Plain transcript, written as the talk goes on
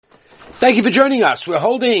Thank you for joining us. We're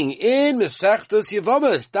holding in Masechtas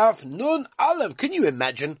Yevamos, Daf Nun Aleph. Can you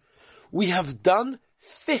imagine? We have done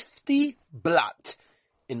 50 blat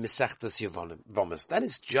in Masechtas Yevamos. That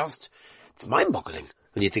is just, it's mind-boggling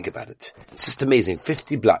when you think about it. It's just amazing.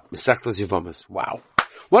 50 blat, Masechtas Yevamos. Wow.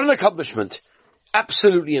 What an accomplishment.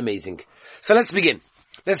 Absolutely amazing. So let's begin.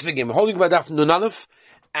 We're holding by Daf Nun Aleph,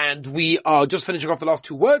 and we are just finishing off the last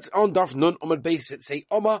two words on Daf Nun Omad Beis. Say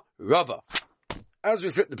Oma Rava. As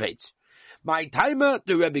we flip the page. My timer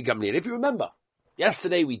to Rebbe Gamliel. If you remember,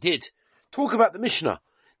 yesterday we did talk about the Mishnah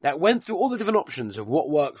that went through all the different options of what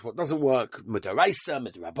works, what doesn't work, Midaraisa,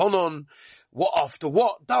 Midarabonon, what after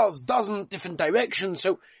what doesn't, different directions.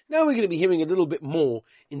 So now we're going to be hearing a little bit more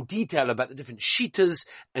in detail about the different shitas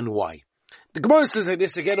and why. The Gemara says like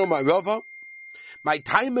this again on my Rava. My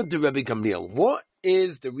timer to Rebbe Gamliel. What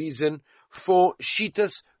is the reason for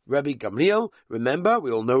shitas Rebbe Gamliel? Remember,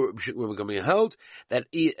 we all know Rebbe Gamliel held that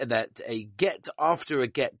a get after a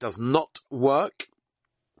get does not work,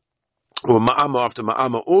 or ma'ama after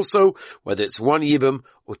ma'ama also, whether it's one yibam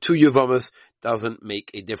or two yavamas, doesn't make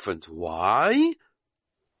a difference. Why?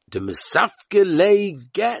 The mesafke lei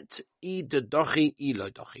get I de dochi I lo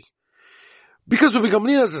dochi. Because Rebbe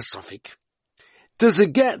Gamliel has a suffix. Does a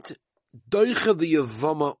get doicha the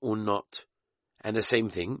yavama or not? And the same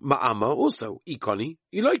thing, ma'ama also, ikoni,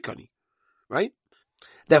 iloikoni, right?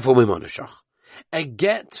 Therefore, mimonashach. A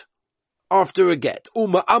get after a get, or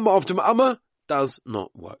ma'ama after ma'ama, does not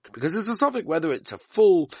work. Because it's a suffix, whether it's a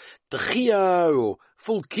full dechia or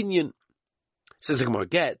full kinyan. Says the Gemara,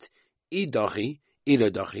 get, idachi,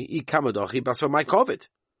 ilodachi, ikamadochi, basar my kovid.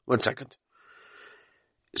 1 second.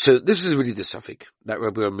 So this is really the suffix that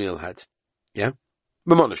Rabbi Gamliel had. Yeah?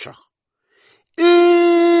 Mimonashach.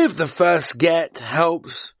 If the first get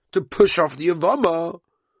helps to push off the Yavama,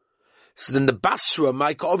 so then the Basra,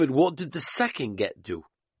 Mike Ovid, what did the second get do?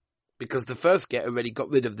 Because the first get already got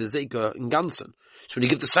rid of the Zeka and Ganson. So when you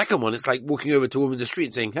give the second one, it's like walking over to a woman in the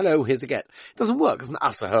street saying, hello, here's a get. It doesn't work. It doesn't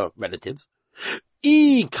answer her relatives.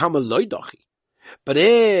 But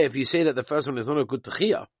if you say that the first one is not a good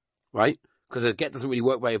Tachiyah, right? Because a get doesn't really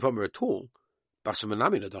work by Yavama at all. So then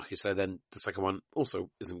the second one also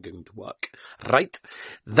isn't going to work. Right?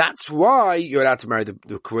 That's why you're allowed to marry the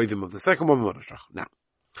Karovim of the second one. Now,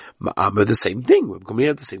 Ma'ama, the same thing. We're going to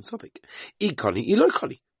have the same suffix. Ikoni,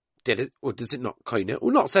 ilokoni. Did it, or does it not? Koine,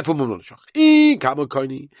 or not? Therefore,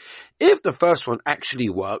 Koni. If the first one actually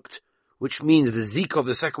worked, which means the Zika of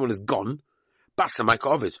the second one is gone, Basa Mike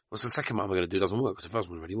Ovid. What's the second one we're going to do? It doesn't work, because the first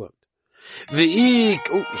one already worked.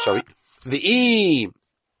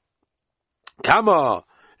 Kama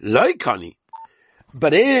loikani.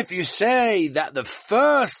 But if you say that the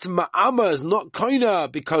first ma'ama is not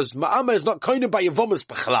koina, because ma'ama is not koina by Yavomas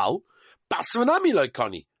b'chalal, basvanami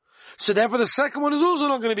loikani. So therefore the second one is also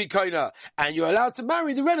not going to be koina, and you're allowed to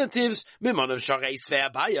marry the relatives. Mimon of shareis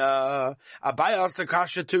ve'abaya. Abaya asked the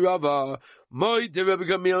kasha to Rava. Moi de Rebbe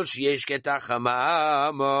Gamliel sheyesh getach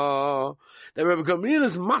ma'ama. The Rebbe Gamliel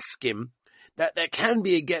is maskim that there can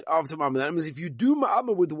be a get after ma'ama. That means if you do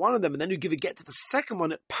ma'ama with one of them and then you give a get to the second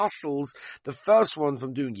one, it puzzles the first one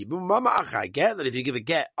from doing it. But ma'ama achai get that if you give a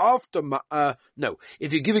get after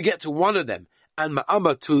if you give a get to one of them and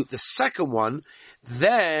ma'ama to the second one,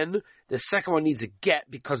 then the second one needs a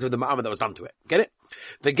get because of the ma'ama that was done to it. Get it?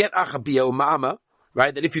 The get achabiyah or ma'ama,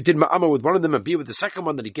 right? That if you did ma'ama with one of them and biyah with the second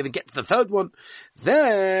one, then you give a get to the third one,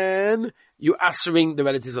 then you're answering the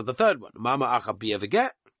relatives of the third one. Ma'ama achabiyah the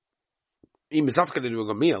get. If Rabbi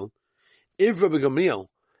Gamliel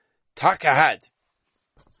Taka had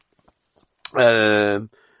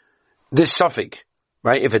this suffix,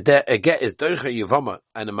 right? If a get is doicha yavama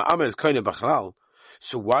and a ma'ama is koine b'chalal,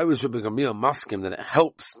 so why was Rabbi Gamliel masking that it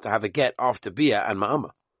helps to have a get after bia and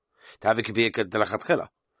ma'ama to have a kaviyah delachatchila?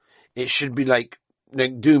 It should be like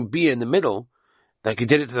doing bia in the middle, like you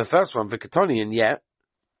did it to the first one v'katoni, and yet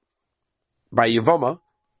by yavama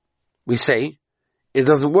we say it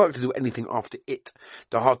doesn't work to do anything after it.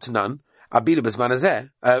 The Hatanan, Abila Bizman Azeh,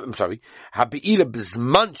 Habila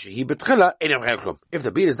Bizmanchi, Betchila, if the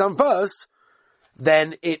Bila is done first,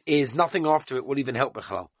 then it is nothing after it will even help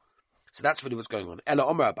Bechalal. So that's really what's going on. Ela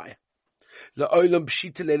Omer Abaya. La'olam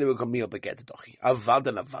Pshita Lele Gamliel Beget Dochi.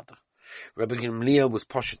 Avada Lavada. Rabbi Gamliel was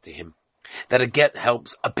poshut to him that a get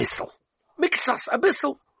helps abyssal. Mixas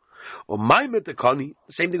abyssal. Or Maimet Akani,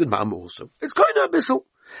 the same thing with Ma'ama also. It's kind of abyssal.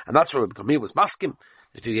 And that's what Rabbi Gamliel was masking.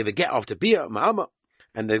 If you give a get after bia, ma'ama,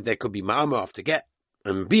 and there could be ma'ama after get,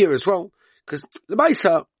 and bia as well, because the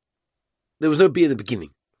Baisa, there was no bia in the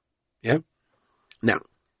beginning. Yeah? Now,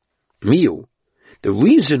 Miyu, the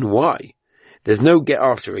reason why there's no get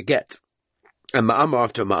after a get, and ma'ama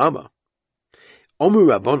after ma'ama,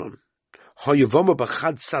 Omu Rabbanon, Hayuvama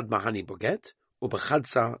b'chad tzad mahani bo get, or b'chad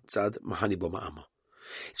tzad mahani bo ma'ama.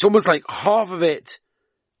 It's almost like half of it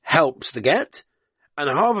helps the get, and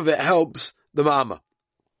half of it helps the ma'ama.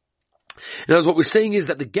 In other words, what we're saying is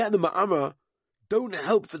that the get and the ma'ama don't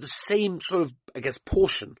help for the same sort of, I guess,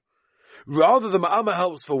 portion. Rather, the ma'ama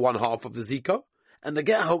helps for one half of the zika, and the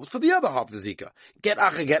get helps for the other half of the zika. Get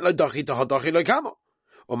acha get lo dachi taha dachi lo kama.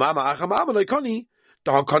 Or mama acha mama lo koni,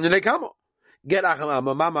 taha koni lo kama. Get acha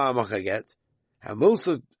mama, mama amacha get.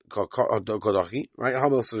 Hamilsa kodachi, right?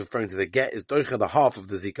 Hamilsa is referring to the get is doicha, the half of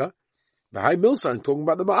the zika. The high milsa is talking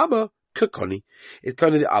about the ma'ama, kakoni. It's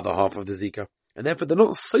kind of the other half of the zika. And therefore they're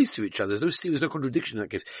not close to each other. There's no contradiction in that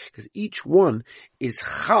case. Because each one is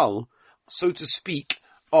chal, so to speak,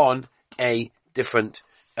 on a different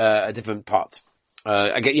part.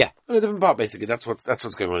 On a different part basically. That's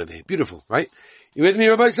what's going on over here. Beautiful, right? You with me,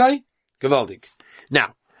 Rabbi Say? Gewaldig.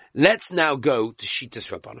 Now, let's now go to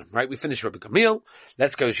Shitas Rabbanon, right? We finished Rabbi Gamliel.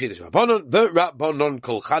 Let's go to Shitas Rabbanon. The Rabbanon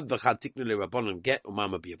kol chad v'chad tiknu le Rabbanon get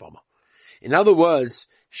umama b'yavama. In other words,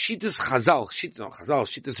 Shitas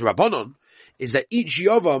Rabbanon is that each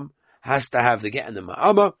Yavam has to have the get and the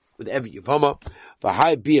ma'ama with every Yavama.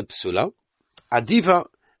 V'hai b'ya psula. Adiva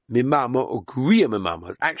mimama or griya mimama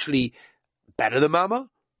is actually better than mama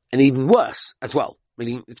and even worse as well.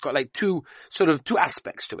 Meaning it's got like two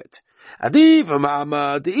aspects to it. Adiva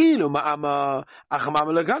mama, de'ilu ma'ama,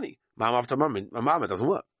 achamama lagani. Mama after mama doesn't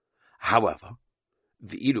work. However,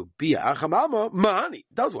 v'ilu b'ya achamama, ma'ani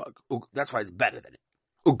does work. That's why it's better than it.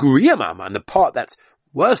 Ugriya mama, and the part that's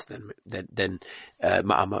worse than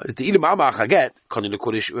ma'ama is de'ilu ma'ama achaget, koni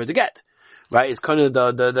l'kodesh ur to get. Right? It's kind of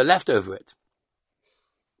the leftover it.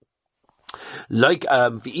 Like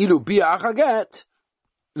v'ilu b'ya achaget,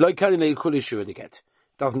 like koni l'kodesh ur to get.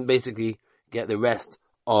 Doesn't basically get the rest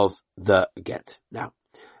of the get. Now,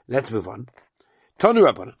 let's move on. Tanu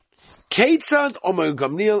Rabbanan. Keitzad Omer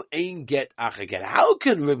Gamliel ein get achaget. How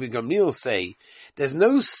can Rabbi Gamliel say there's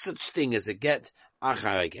no such thing as a get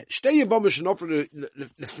achaget?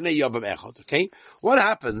 Okay? What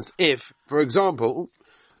happens if, for example,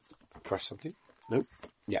 press something? No?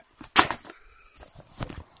 Yeah.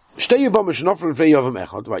 Right, you got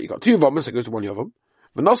two Yavamas that goes to one Yavam.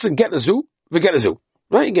 V'nosin get a zoo, get a zoo.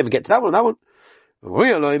 Right? You can get to that one, You're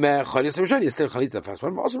still Chalitza the first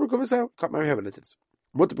one, but also recover sale. Can't marry her relatives.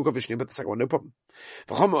 What the book of Vishnu, but the second one, no problem.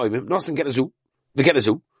 Nosin get a zoo, get a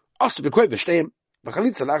zoo. Also bequay Vishneim,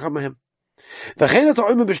 Chalitza lacham mahem. V'chein to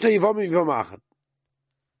oimim b'shnei Yavamim Yavam achad.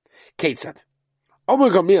 Keitzad. Omer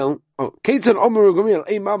Gamliel, Keitzad Omer Gamliel,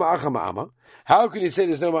 ein mama acham ma'ama. How can you say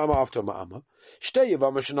there's no mama after ma'ama? Shtei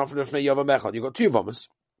Yavamas shenofel lefnei Yavam echad. You got two Yavamas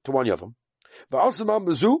to one Yavam. But also mama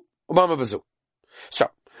bezu, or mama bezu. So,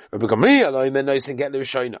 Rabbi Gamliel, get the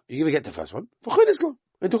Rishayna. You give get the first one. For Chalitza,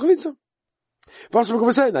 into Chalitza.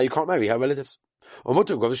 Now you can't marry her relatives. But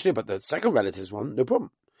the second relatives one, no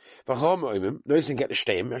problem. For Chachamim, get the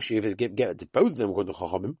Shteim. Actually, if you get both of them going to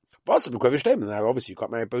Chachamim, possibly Shteim, then obviously you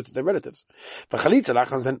can't marry both of their relatives. For Chalitza,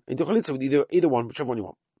 then into Chalitza with either one, whichever one you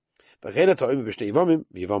want.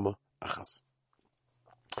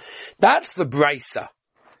 That's the Brisa.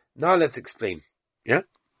 Now let's explain. Yeah?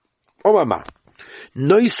 Omama.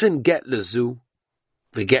 Noisen get lezu,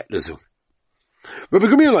 we get lezu. Rabbi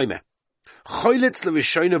Gamliel loime. Choylitz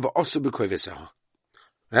levishoyna v'osu b'koiveseha.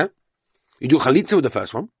 Yeah? You do chalitza with the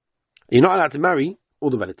first one. You're not allowed to marry all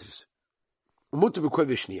the relatives. Umutu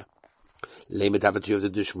b'koiveshniya. Leimet havatu of the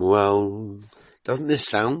Shmuel. Doesn't this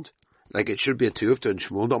sound like it should be a two of to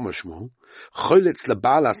Shmuel, not more Shmuel? Choylitz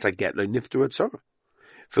lebalas I get lo niftu etzara.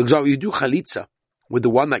 For example, you do chalitza with the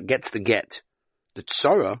one that gets the get. The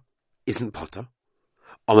tzara isn't potter.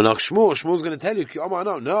 Shmuel's going to tell you,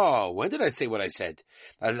 no, when did I say what I said?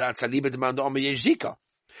 That's a liba demand on my zika.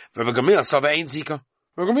 Rabbi Gamliel sava ain't zika.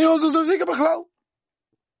 Rabbi Gamliel also no zika b'chlal.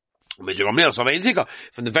 Rabbi Gamliel sava ain't zika.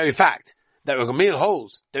 From the very fact that Rabbi Gamliel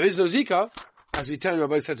holds there is no zika, as we tell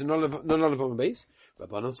Rabbi said to none of them base.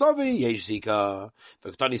 Rabbanan Savi, Yesh Zika.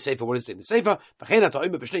 V'ktani Sefer, what is it in the Sefer? V'chein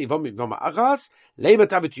ha'ta'im b'shnei yivom yivom ha'achas, leima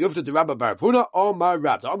tavit yuvta de Rabba Bar Avuna, o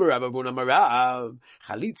Marab. The Omer Rabba Avuna Marab.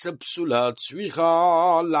 Chalitza psula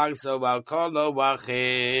tzricha, lagsa v'alkala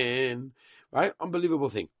v'achin. Right? Unbelievable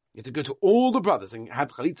thing. You have to go to all the brothers and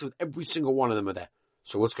have chalitza with every single one of them are there.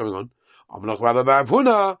 So what's going on? Omer Rabba Bar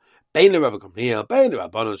Avuna, Bein le Rabba Gamliel, Bein le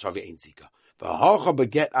Rabbanan Savi ain't Zika. There's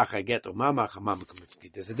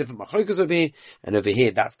a different machlokas over here, and over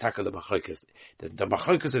here, that's taka the machlokas. The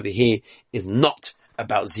machlokas over here is not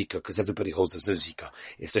about zika, because everybody holds there's no zika.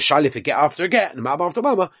 It's the shayla if you get after a get, and mama after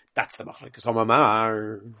mama, that's the machlokas.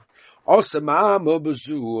 Also mama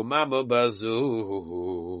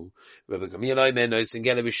bazu. Rabbi Gamliel men nois and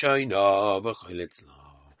get a v'shoyna v'choylitz lo.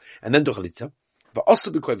 and then do chalitza. But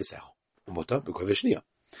also b'koy v'sechel. Umota b'koy v'shniya.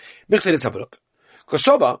 Michtel, let's have a look.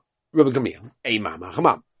 Kosova, Rabbi Gamliel, a mama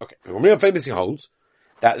chamam. Okay, Rabbi Gamliel famously holds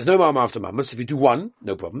that there's no mama after mama, so if you do one,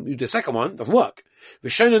 no problem. You do the second one, doesn't work.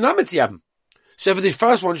 V'shona namet yabim. So for the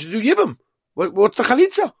first one, you should do yibam. What's the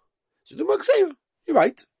chalitza? So do gzeira. You're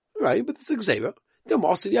right, but it's a gzeira. Don't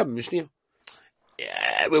master yabim mishniya.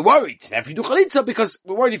 Yeah, we're worried if you do chalitza, because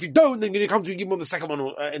we're worried if you don't, then you're going to come to give on the second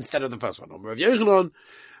one instead of the first one. Rav Yochanan,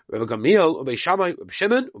 Rav Gamliel, Rabbi Shammai, Rabbi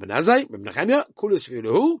Shimon, Rabbi Nazai, Rabbi Nechemia, Kulus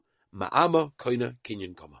V'Yehu, Ma'ama Koina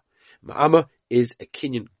Kinyan Gomer. Ma'ama is a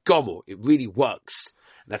Kinyan Gomer. It really works.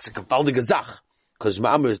 That's a gewaltige Zach, because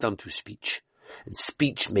Ma'ama is done through speech, and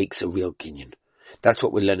speech makes a real Kinyan. That's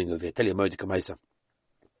what we're learning over here. Tell you a Moedika Maisa.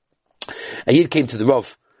 A Yid came to the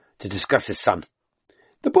Rav to discuss his son.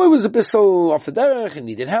 The boy was a bit so off the derech and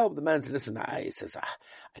needed help. The man said, listen, he says,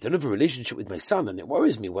 I don't have a relationship with my son and it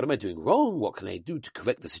worries me. What am I doing wrong? What can I do to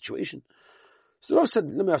correct the situation? So the Rav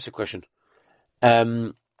said, let me ask you a question.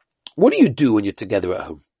 What do you do when you're together at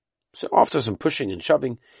home? So after some pushing and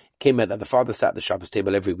shoving, it came out that the father sat at the Shabbos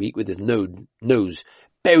table every week with his nose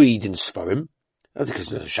buried in Sfarim. That's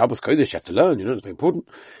because Shabbos Kodesh, you have to learn, it's very important.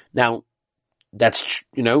 Now, that's,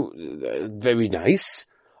 very nice.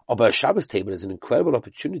 But a Shabbos table is an incredible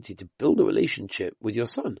opportunity to build a relationship with your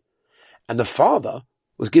son. And the father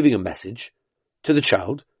was giving a message to the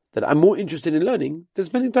child that I'm more interested in learning than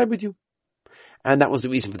spending time with you. And that was the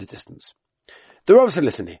reason for the distance. The Rav said,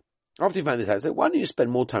 listen here, after you find this out, I said, why don't you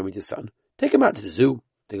spend more time with your son? Take him out to the zoo,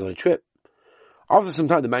 take him on a trip. After some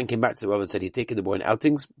time, the man came back to the Rav and said he'd taken the boy on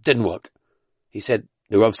outings. Didn't work. The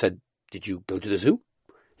Rav said, did you go to the zoo?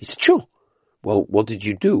 He said, sure. Well, what did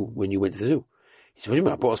you do when you went to the zoo? He said, what do you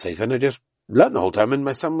mean? I bought a safe and I just learned the whole time and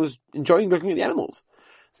my son was enjoying looking at the animals.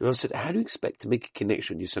 So I said, how do you expect to make a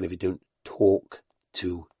connection with your son if you don't talk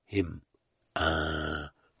to him?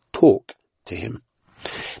 Talk to him.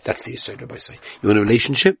 That's the Yisod, Rabbi say. You want a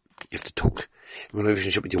relationship? You have to talk. You want a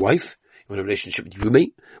relationship with your wife? You want a relationship with your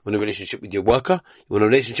roommate? You want a relationship with your worker? You want a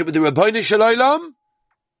relationship with the Rabbeinu Shalom? You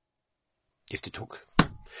have to talk.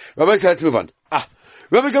 Rabbi said, let's move on.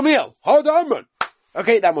 Rabbi Gamliel, hold on, man.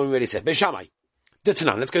 Okay, that one we already said. Beishamai. The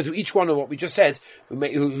Tanan. Let's go through each one of what we just said.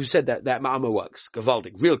 Who said that Ma'ama works?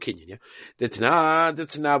 Gavaldik, real Kinyan, yeah. The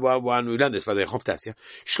Tanan one. We learned this by the Choftes, yeah.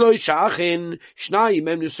 Shloi Shachin Shnai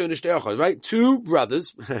Mem Nusun Shtei. Right, two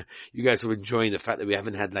brothers. You guys are enjoying the fact that we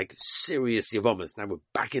haven't had serious Yavomas. Now we're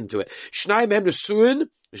back into it. Shnai Mem Nusun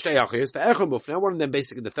Shtei Achos. For Echom Mufna, one of them,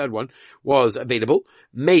 basically the third one, was available.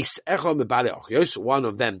 Mace Echom Mebale Achos. One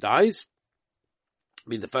of them dies.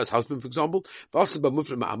 The first husband, for example.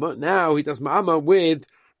 Now he does ma'ama with,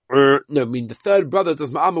 the third brother does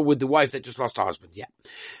ma'ama with the wife that just lost her husband. Yeah.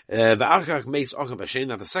 Now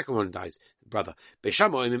the second one dies, brother. Right?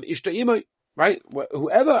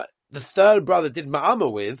 Whoever the third brother did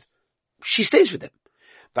ma'ama with, she stays with him.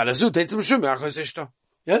 Yeah.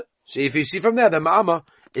 So if you see from there, the ma'ama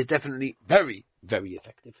is definitely very, very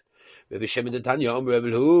effective. Rabbi Shimon the Tanya,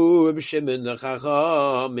 Rabbi Shimon the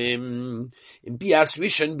Chachamim, in Bias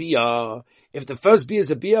Rishon Bia. If the first Bia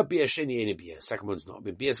is a Bia, Bia Sheni ain't a Bia. Second one's not.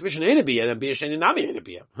 But Bias Rishon ain't a Bia, then Bia Sheni Nami ain't a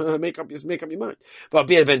Bia. Make up your mind. But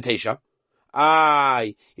Bia Ventesha.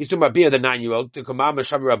 He's talking about Bia the 9-year-old, to Ma'ama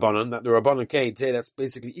Shavu Rabbanon, that the Rabbanon can't say that's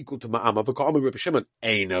basically equal to Ma'ama. For Ka'ama Rabbi Shimon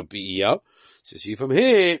ain't a Bia. So see from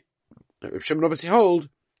here, Rabbi Shimon obviously hold,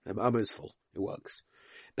 and Ma'ama is full. It works.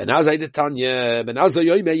 Ben Azai the Tanya, Ben Azai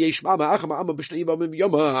Yoime Yesh Mama Achama Amma B'Shneiva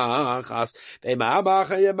Yoma Achas, Ve Mama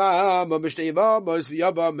Achayama B'Shneiva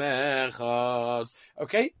Yoma Mechas.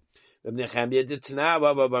 Okay? Bem Nechemia the Tana,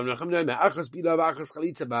 Bem Nechemia Achas Bila Achas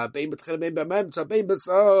Chalitza Ba, Bein Betchel Bein B'Memtza, Bein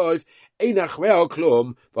B'Soif, Einach Ve'al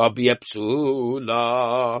Klum, Va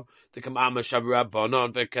Biepsula. The Kamama Shavra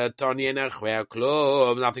Bonon Vekatoni and Achwea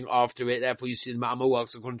Klub, nothing after it, therefore you see the Mama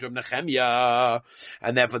works according to Nechemia,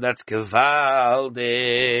 and therefore that's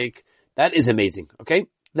Gevaldik. That is amazing, okay?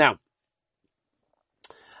 Now,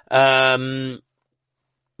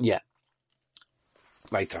 yeah.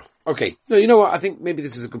 Later. Okay, so you know what, I think maybe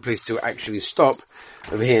this is a good place to actually stop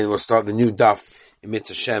over here, and we'll start the new daf in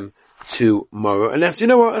Mitzvah Shem tomorrow. And let's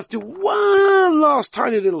do one last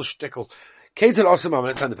tiny little shtickle. Ketel Osam,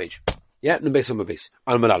 let's turn the page. Yeah, no base on my base.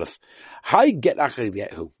 Alman Aleph. Hi, get Acha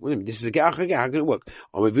get who? This is the get Acha get. How can it work?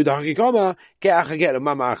 On my view the Hakikama, get Acha get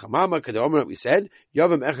Mama Acha. Mama Kadomer, we said,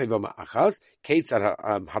 Yavam Echa Vama Achas, Ketel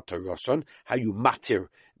Hataroson, how you matter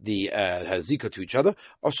the Hazika to each other.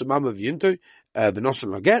 Also Mama Viunto,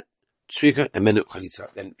 Venoson Laget, Tzrika, and Menut Chalitza.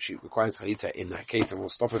 Then she requires Chalitza in that case, and we'll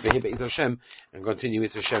stop over here, Be'ez Hashem, and continue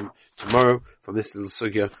with Hashem tomorrow from this little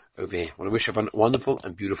sugya over here. I want to wish everyone a wonderful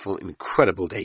and beautiful and incredible day.